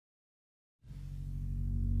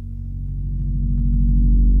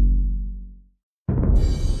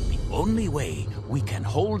only way we can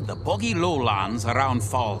hold the boggy lowlands around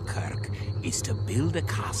Falkirk is to build a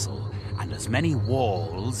castle and as many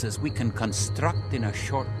walls as we can construct in a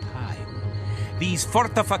short time. These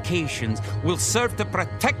fortifications will serve to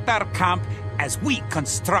protect our camp as we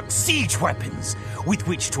construct siege weapons with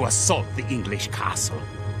which to assault the English castle.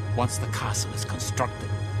 Once the castle is constructed,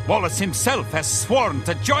 Wallace himself has sworn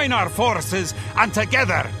to join our forces, and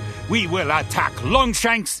together we will attack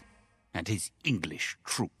Longshanks and his English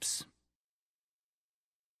troops.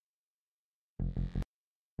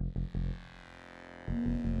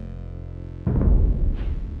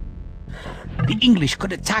 The English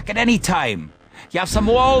could attack at any time. You have some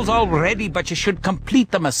walls already, but you should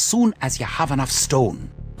complete them as soon as you have enough stone.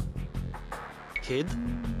 Kid?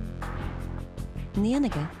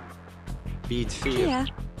 Nienige. Beat 4. Kia.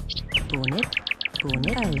 Bonnet.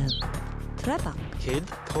 Bonnet alle. Trebach. Kid?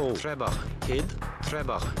 Po. Trebach. Kid?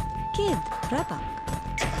 Trebach. Kid. Trebach.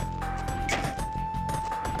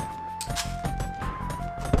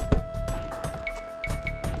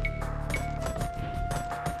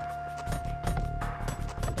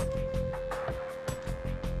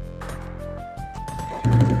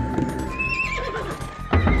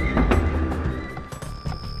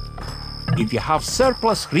 If you have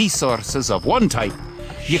surplus resources of one type,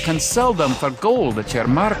 you can sell them for gold at your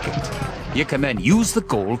market. You can then use the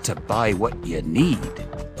gold to buy what you need.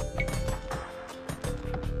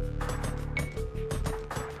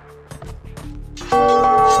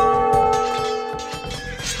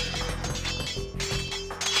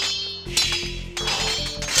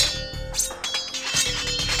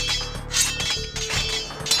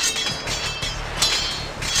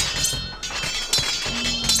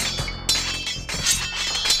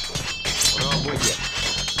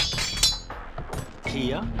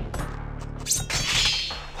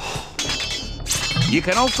 You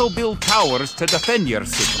can also build towers to defend your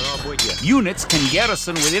city. Units can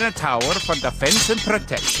garrison within a tower for defense and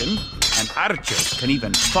protection, and archers can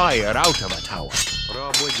even fire out of a tower.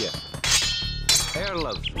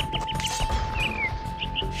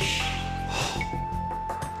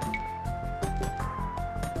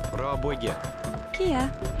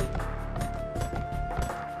 Kia.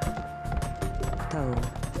 Toe.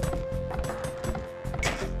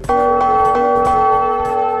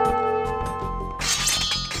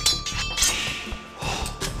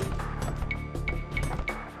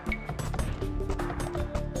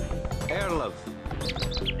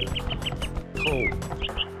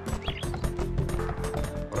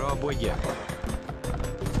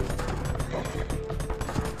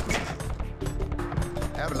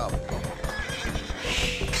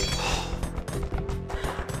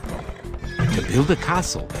 To build a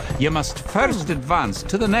castle, you must first advance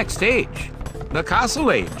to the next age, the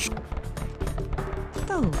Castle Age.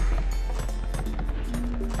 Toe.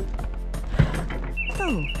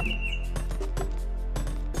 Toe.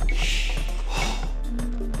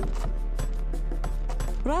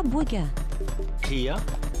 Rabuja. Kia?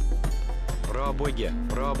 Rabuja.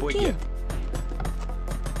 Rabuja.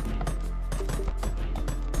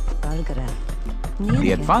 Balgara.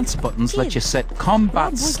 The advance buttons let you set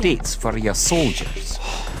combat states for your soldiers.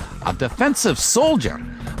 A defensive soldier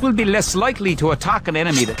will be less likely to attack an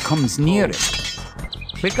enemy that comes near it.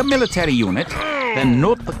 Click a military unit, then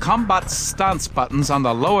note the combat stance buttons on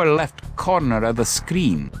the lower left corner of the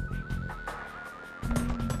screen.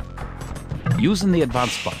 Using the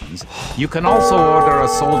advance buttons, you can also order a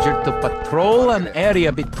soldier to patrol an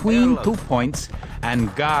area between 2 points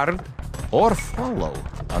and guard or follow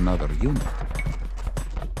another unit.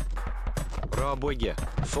 Rabuja.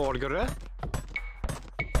 Forgere.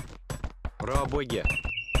 Rabuja.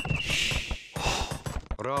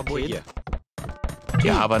 Rabuja.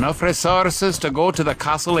 You have enough resources to go to the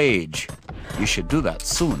Castle Age. You should do that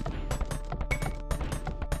soon.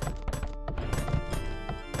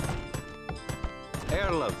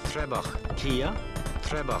 Erlov. Trebach. Kia?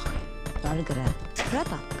 Trebach. Balgara.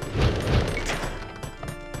 Trebach.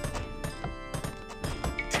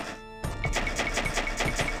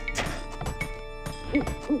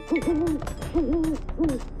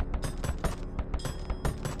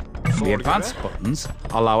 The advanced buttons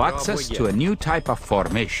allow access to a new type of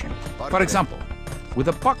formation. For example, with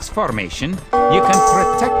a box formation, you can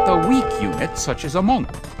protect the weak unit, such as a monk.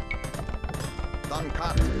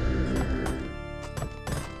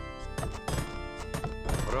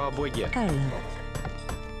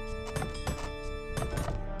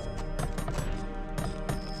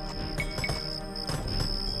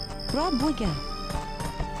 Rabuja.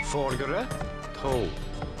 Forgere. Toe.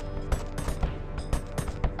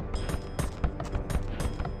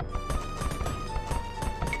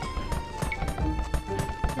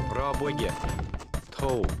 Brabwygge.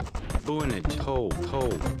 Toe. Boonage.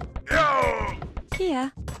 Toe.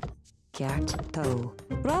 Kia. Gert toe.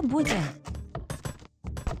 Rob Wigga.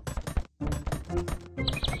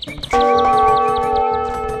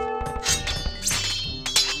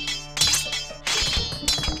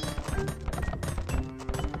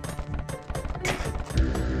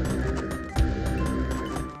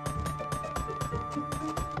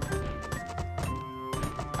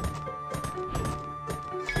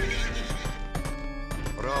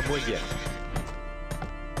 Brabwygge.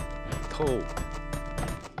 Toe.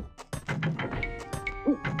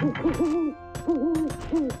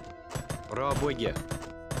 Brabwygge.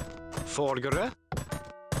 Forgere.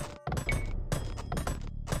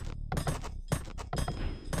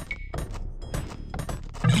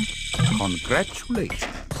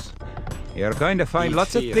 Congratulations. You're going to find He's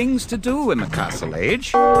lots of here. things to do in the Castle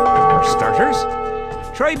Age. For starters,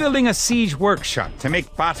 try building a siege workshop to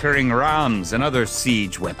make battering rams and other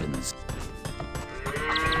siege weapons.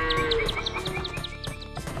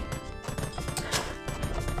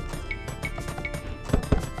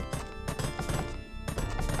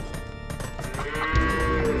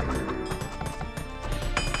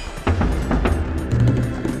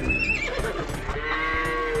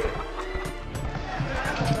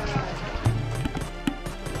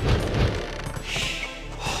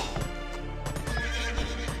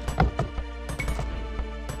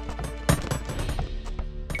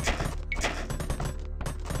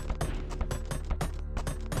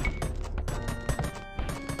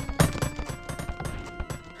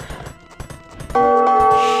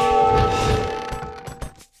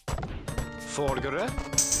 Forgere.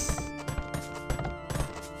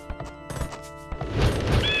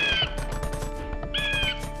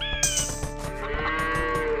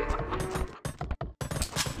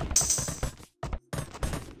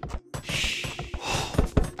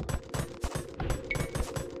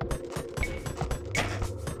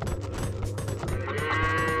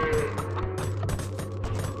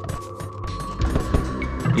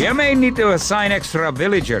 You may need to assign extra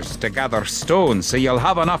villagers to gather stone so you'll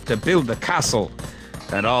have enough to build the castle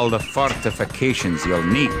and all the fortifications you'll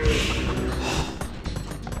need.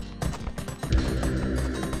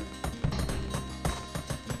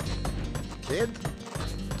 Kid,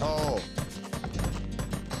 toe.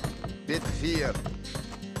 Bit 4.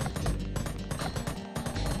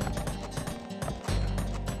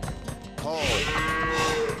 Toe.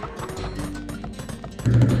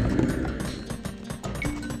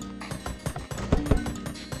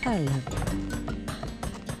 Halv.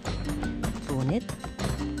 Bonnet.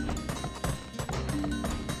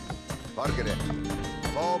 Fargere.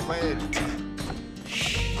 Toe peir.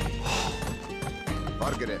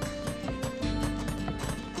 Fargere.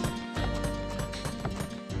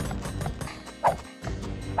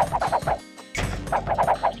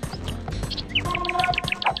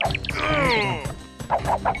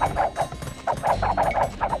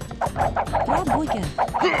 Rob Wigga.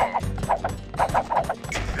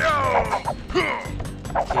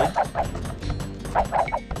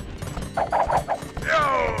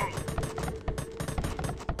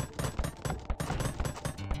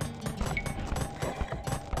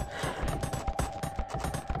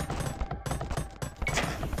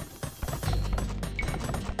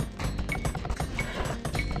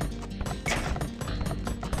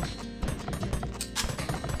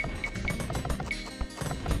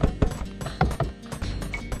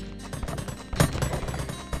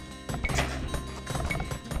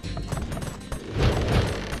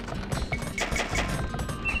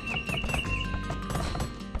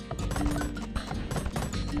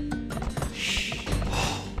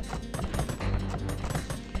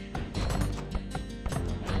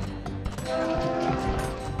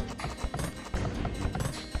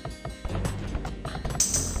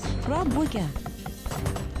 Rob Wigga.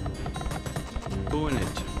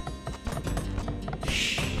 Boonage.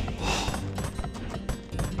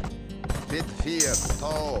 Bit 4.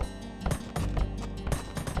 Toe.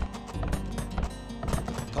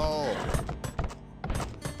 Toe.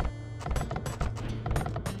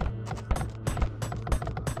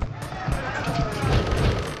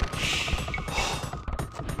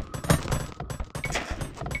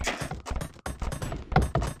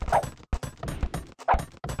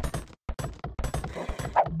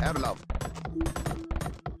 Erlaf.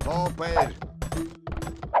 Toe peir.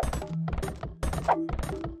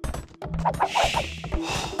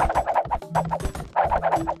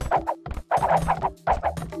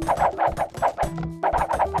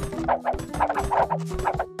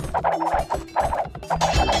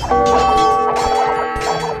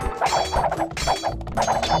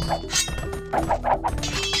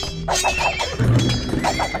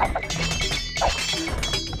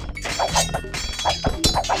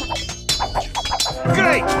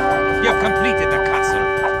 Great! You've completed the castle.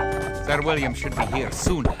 Sir William should be here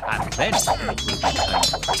soon, and then it will be time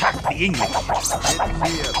to attack the English.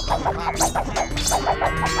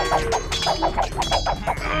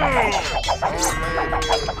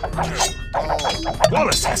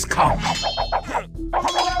 Wallace has come.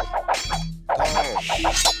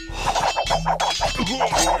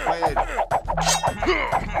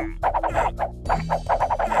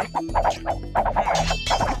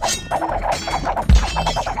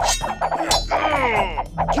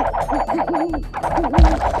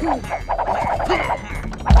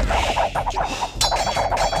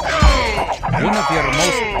 One of your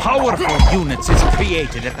most powerful units is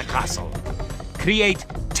created at the castle. Create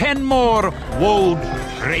 10 more Wold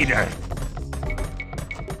Raider.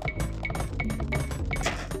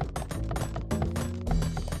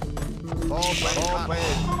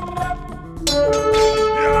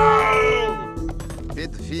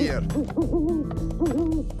 Bid 4.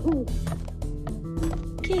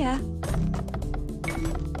 Kia.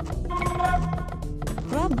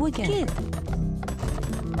 Rob Wigan. Kid.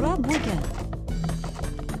 Rob Wigan.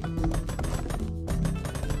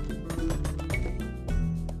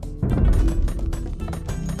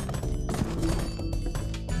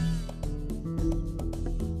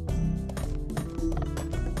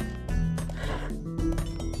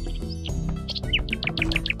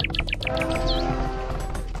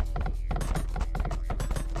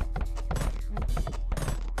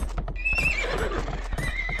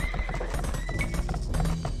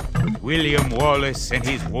 William Wallace and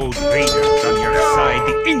his Wold Raiders on your side,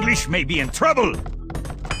 the English may be in trouble!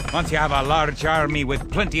 Once you have a large army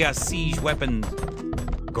with plenty of siege weapons,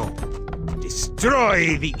 go.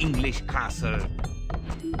 Destroy the English castle.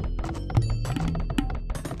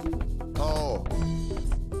 To.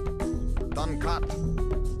 Duncat.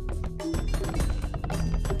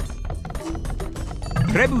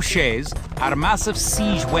 Trebuchets are massive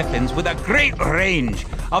siege weapons with a great range,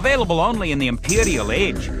 available only in the Imperial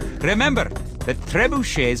Age. Remember that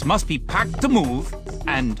trebuchets must be packed to move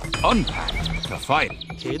and unpacked to fire.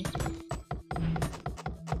 Kid.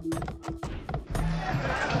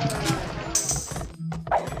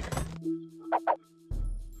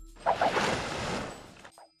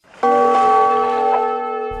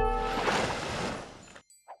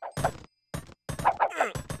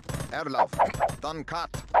 Erlov. Duncat.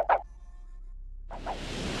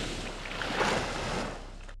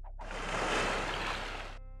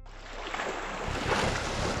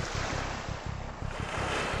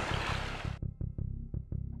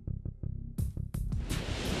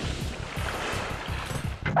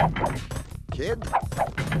 Kid.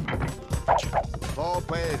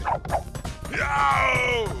 Forward.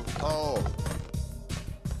 To.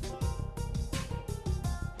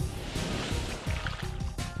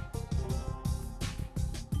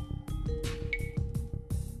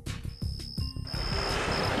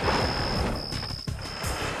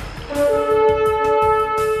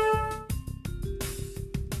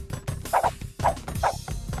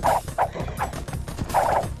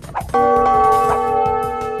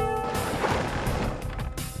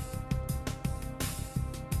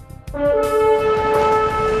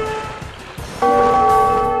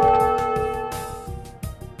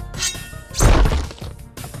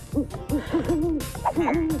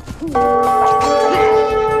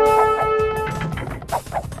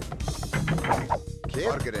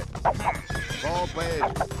 Margaret. Forward.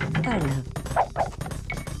 Arlov.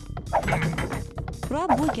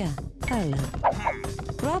 Rob Wigan.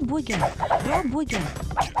 Arlov. Rob Wigan. Rob Wigan.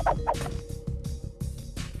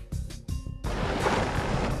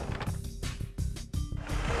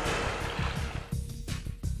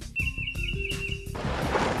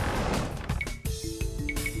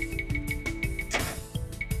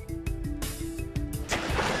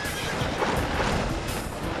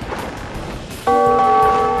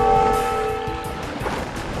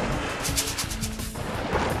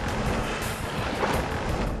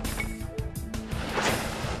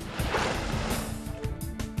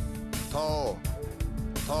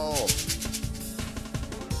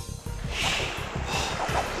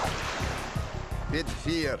 Bid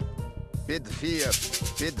 4. Bid 4.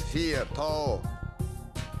 Bid 4. To.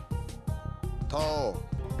 To.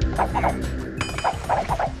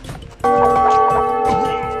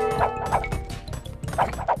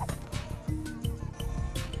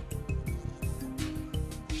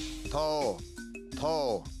 To.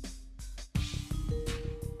 To.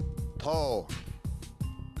 To.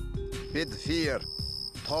 Bid 4.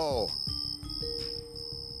 To.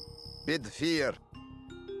 Bid 4.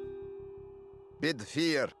 Bid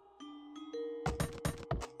 4.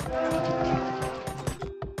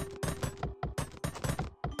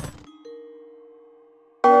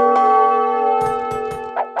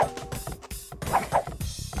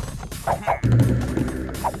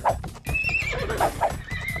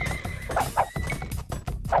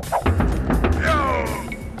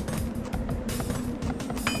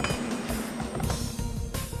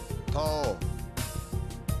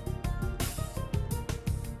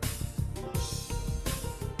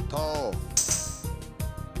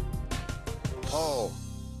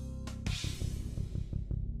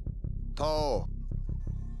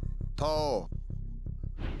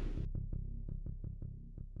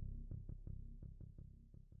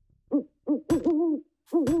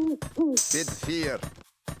 Bid 4.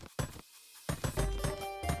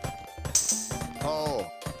 Toe.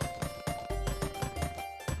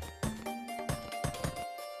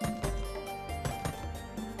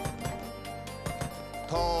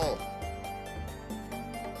 Toe.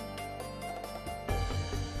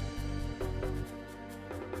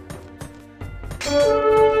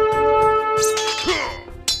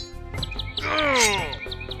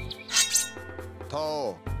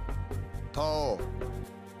 Toe. Toe.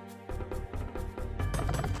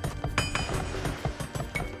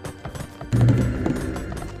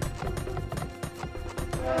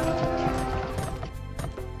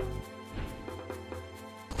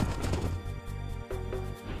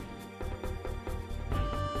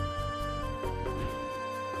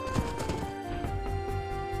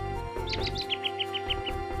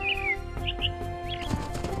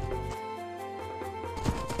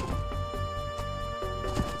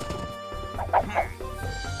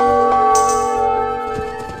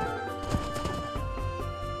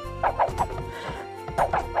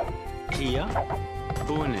 Kia,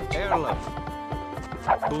 Boenet, Erlef,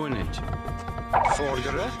 Boenet,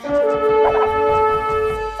 Vorderen,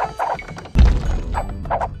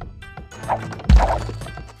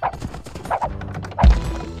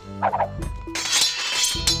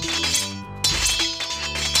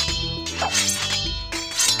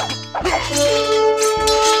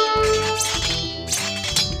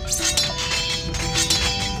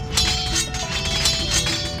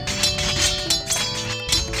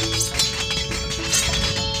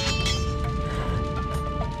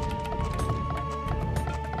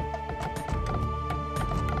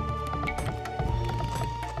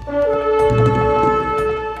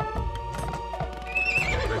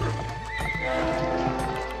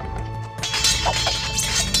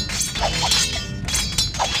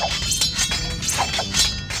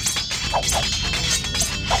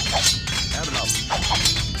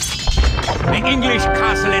 The English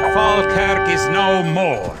castle at Falkirk is no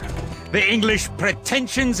more. The English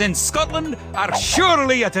pretensions in Scotland are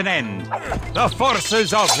surely at an end. The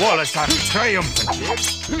forces of Wallace are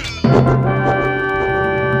triumphant.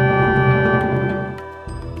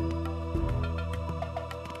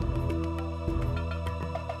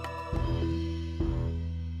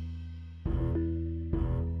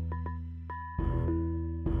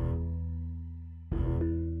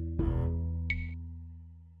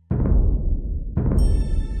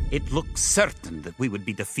 It looked certain that we would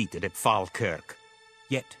be defeated at Falkirk.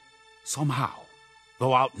 Yet, somehow,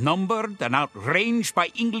 though outnumbered and outranged by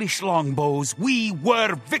English longbows, we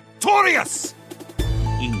were victorious!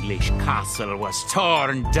 English castle was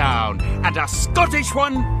torn down, and a Scottish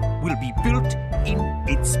one will be built in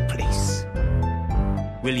its place.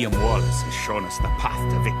 William Wallace has shown us the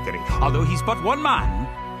path to victory. Although he's but one man,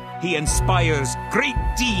 he inspires great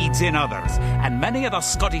deeds in others, and many of the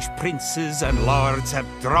Scottish princes and lords have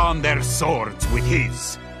drawn their swords with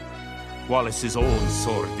his. Wallace's own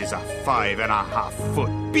sword is a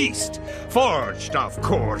 5.5-foot beast, forged, of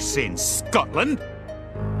course, in Scotland.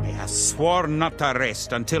 He has sworn not to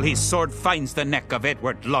rest until his sword finds the neck of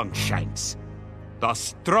Edward Longshanks. The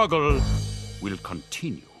struggle will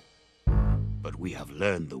continue, but we have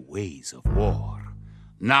learned the ways of war.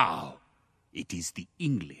 Now, it is the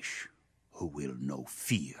English who will know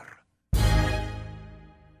fear.